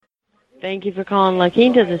Thank you for calling La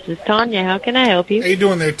Quinta. This is Tanya. How can I help you? How you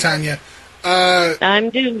doing there, Tanya?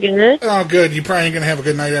 I'm doing good. Oh, good. You probably ain't going to have a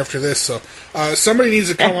good night after this. So, somebody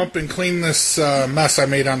needs to come up and clean this mess I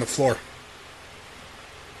made on the floor.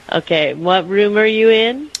 Okay, what room are you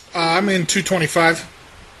in? I'm in 225.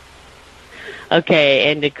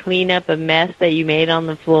 Okay, and to clean up a mess that you made on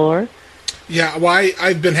the floor? Yeah, well,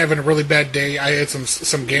 I've been having a really bad day. I had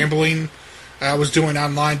some gambling I was doing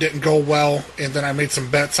online, didn't go well, and then I made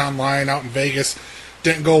some bets online out in Vegas,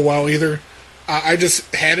 didn't go well either. I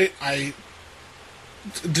just had it.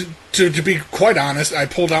 To be quite honest, I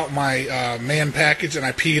pulled out my man package and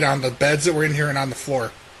I peed on the beds that were in here and on the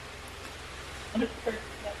floor.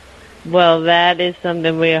 Well, that is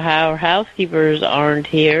something our housekeepers aren't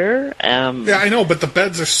here. Yeah, I know, but the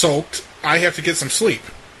beds are soaked. I have to get some sleep.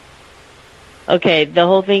 Okay, the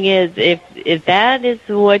whole thing is, if that is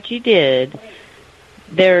what you did,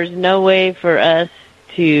 there's no way for us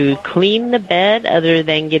to clean the bed other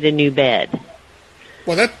than get a new bed.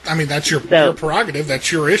 Well, that's your prerogative.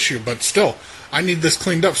 That's your issue. But still, I need this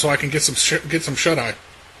cleaned up so I can get some shut eye.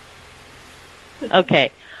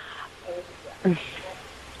 Okay.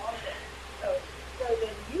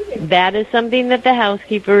 That is something that the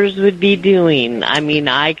housekeepers would be doing. I mean,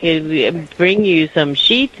 I could bring you some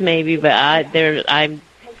sheets maybe, but I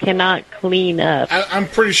cannot clean up. I'm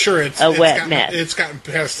pretty sure it's wet mess. It's gotten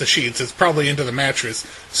past the sheets. It's probably into the mattress.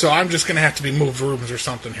 So I'm just going to have to be moved rooms or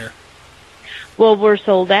something here. Well, we're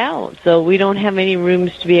sold out, so we don't have any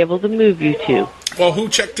rooms to be able to move you to. Well, who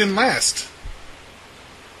checked in last?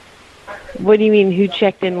 What do you mean, who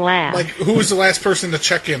checked in last? Like, who was the last person to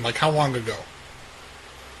check in? Like, how long ago?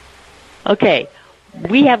 Okay,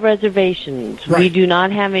 we have reservations. Right. We do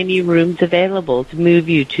not have any rooms available to move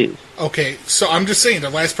you to. Okay, so I'm just saying,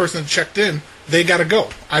 the last person that checked in, they got to go.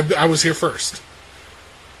 I was here first.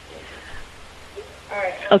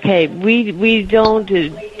 Okay, we don't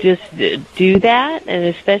just do that, and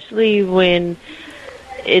especially when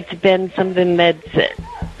it's been something that's...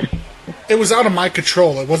 It was out of my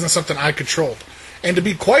control. It wasn't something I controlled. And to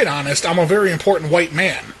be quite honest, I'm a very important white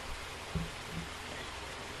man.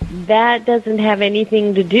 That doesn't have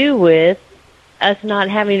anything to do with us not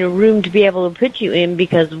having a room to be able to put you in,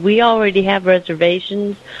 because we already have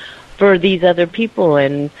reservations for these other people,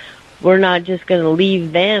 and we're not just going to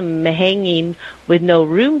leave them hanging with no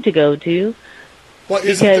room to go to. Well,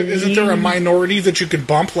 isn't there a minority that you can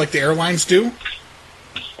bump like the airlines do?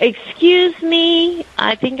 Excuse me,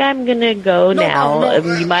 I think I'm going to go now.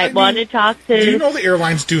 You might want to talk to... You know the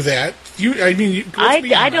airlines do that.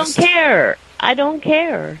 I don't care. I don't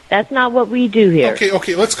care. That's not what we do here.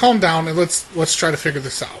 Okay, let's calm down and let's try to figure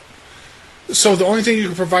this out. So the only thing you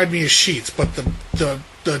can provide me is sheets, but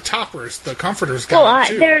the toppers, the comforters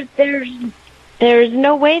got it too. There's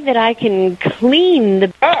no way that I can clean the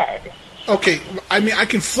bed. Okay, I mean, I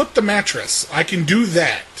can flip the mattress. I can do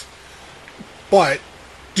that. But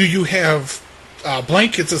do you have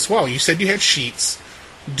blankets as well? You said you had sheets.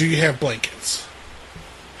 Do you have blankets?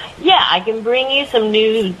 Yeah, I can bring you some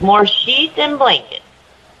more sheets and blankets.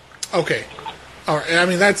 Okay. All right. I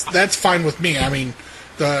mean, that's fine with me. I mean,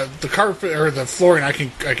 the carpet or the flooring, I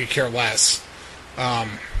could care less. I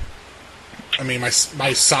mean, my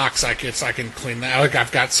socks, I can clean that. Like,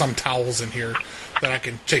 I've got some towels in here that I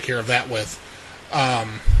can take care of that with.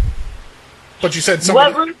 But you said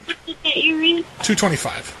somebody... What room did you read?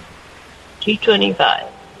 225. 225.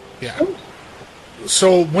 Yeah.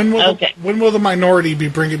 So when will the minority be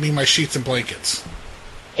bringing me my sheets and blankets?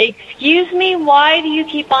 Excuse me, why do you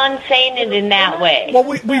keep on saying it in that way? Well,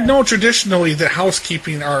 we know traditionally that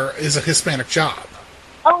housekeeping is a Hispanic job.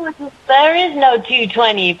 Oh, there is no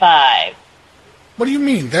 225. What do you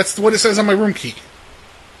mean? That's what it says on my room key.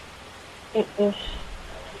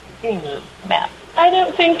 I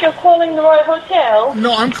don't think you're calling the right hotel.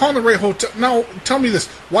 No, I'm calling the right hotel. Now, tell me this.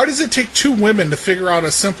 Why does it take two women to figure out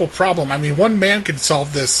a simple problem? I mean, one man could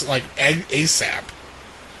solve this, like, ASAP.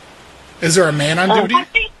 Is there a man on duty? I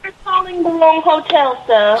think you're calling the wrong hotel,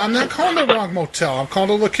 sir. I'm not calling the wrong motel. I'm calling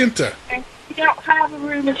the La Quinta. You don't have a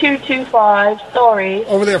room 225. Sorry.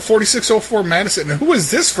 Over there, 4604 Madison. And who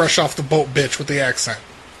is this fresh off the boat bitch with the accent?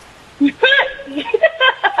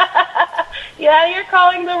 Yeah, you're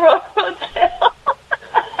calling the wrong hotel.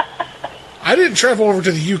 I didn't travel over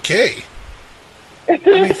to the UK. I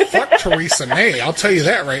mean, fuck Theresa May. I'll tell you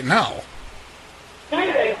that right now.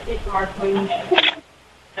 I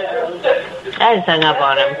just hung up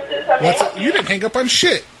on him. You didn't hang up on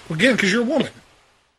shit. Again, because you're a woman.